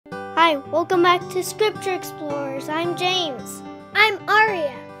Hi, welcome back to Scripture Explorers. I'm James. I'm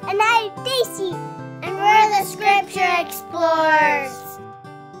Aria. And I'm Daisy. And we're the Scripture Explorers.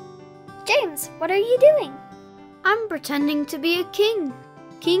 James, what are you doing? I'm pretending to be a king.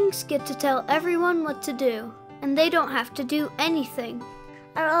 Kings get to tell everyone what to do, and they don't have to do anything.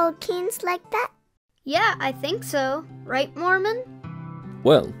 Are all kings like that? Yeah, I think so. Right, Mormon?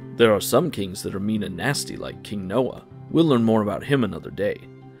 Well, there are some kings that are mean and nasty like King Noah. We'll learn more about him another day.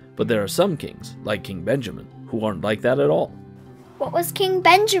 But there are some kings, like King Benjamin, who aren't like that at all. What was King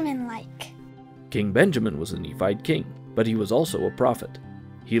Benjamin like? King Benjamin was a Nephite king, but he was also a prophet.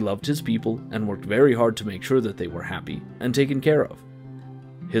 He loved his people and worked very hard to make sure that they were happy and taken care of.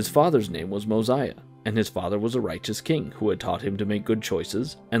 His father's name was Mosiah, and his father was a righteous king who had taught him to make good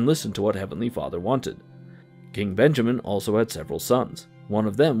choices and listen to what Heavenly Father wanted. King Benjamin also had several sons. One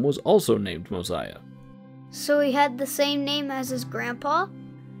of them was also named Mosiah. So he had the same name as his grandpa?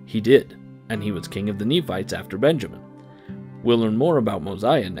 He did, and he was king of the Nephites after Benjamin. We'll learn more about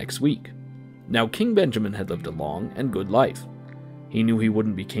Mosiah next week. Now, King Benjamin had lived a long and good life. He knew he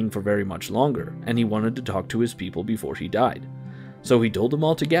wouldn't be king for very much longer, and he wanted to talk to his people before he died. So he told them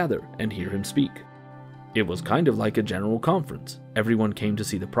all to gather and hear him speak. It was kind of like a general conference. Everyone came to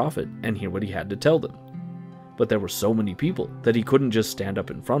see the prophet and hear what he had to tell them. But there were so many people that he couldn't just stand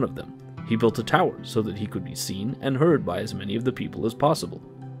up in front of them. He built a tower so that he could be seen and heard by as many of the people as possible.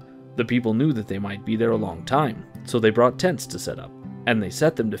 The people knew that they might be there a long time, so they brought tents to set up, and they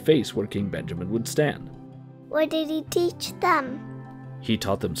set them to face where King Benjamin would stand. What did he teach them? He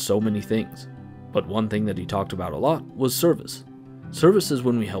taught them so many things, but one thing that he talked about a lot was service. Service is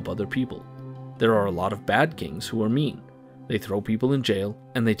when we help other people. There are a lot of bad kings who are mean. They throw people in jail,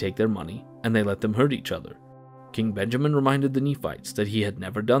 and they take their money, and they let them hurt each other. King Benjamin reminded the Nephites that he had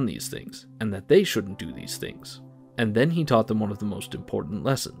never done these things, and that they shouldn't do these things. And then he taught them one of the most important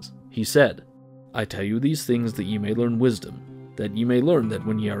lessons. He said, "I tell you these things that ye may learn wisdom, that ye may learn that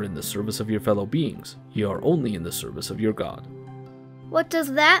when ye are in the service of your fellow beings, ye are only in the service of your God." What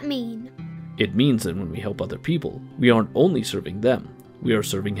does that mean? It means that when we help other people, we aren't only serving them, we are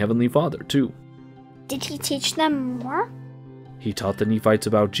serving Heavenly Father too. Did he teach them more? He taught the Nephites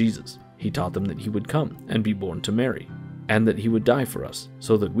about Jesus. He taught them that he would come and be born to Mary, and that he would die for us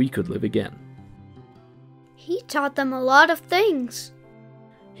so that we could live again. He taught them a lot of things.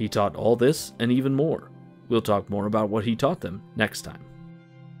 He taught all this and even more. We'll talk more about what he taught them next time.